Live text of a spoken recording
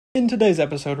In today's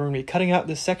episode, we're going to be cutting out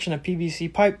this section of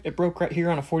PVC pipe. It broke right here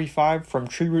on a 45 from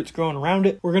tree roots growing around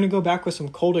it. We're going to go back with some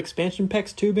cold expansion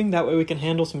PEX tubing. That way we can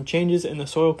handle some changes in the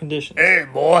soil conditions. Hey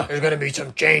boy, there's going to be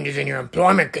some changes in your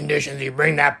employment conditions. You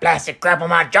bring that plastic crap on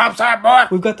my job site, boy.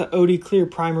 We've got the Oatey clear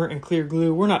primer and clear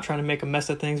glue. We're not trying to make a mess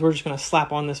of things. We're just going to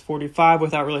slap on this 45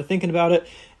 without really thinking about it.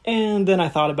 And then I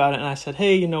thought about it and I said,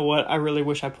 hey, you know what? I really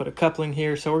wish I put a coupling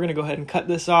here. So we're going to go ahead and cut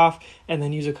this off and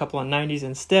then use a couple of 90s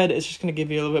instead. It's just going to give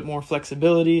you a little bit more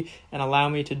flexibility and allow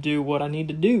me to do what I need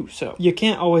to do. So you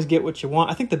can't always get what you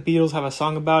want. I think the Beatles have a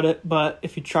song about it, but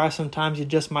if you try sometimes, you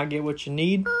just might get what you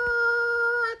need.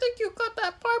 I think you cut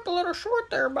that pipe a little short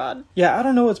there, bud. Yeah, I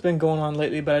don't know what's been going on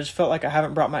lately, but I just felt like I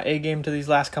haven't brought my A game to these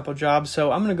last couple jobs,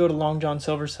 so I'm going to go to Long John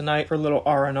Silver's tonight for a little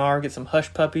R&R, get some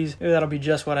hush puppies. Maybe that'll be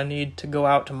just what I need to go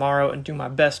out tomorrow and do my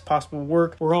best possible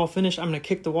work. We're all finished. I'm going to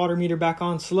kick the water meter back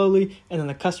on slowly, and then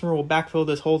the customer will backfill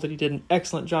this hole that he did an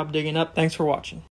excellent job digging up. Thanks for watching.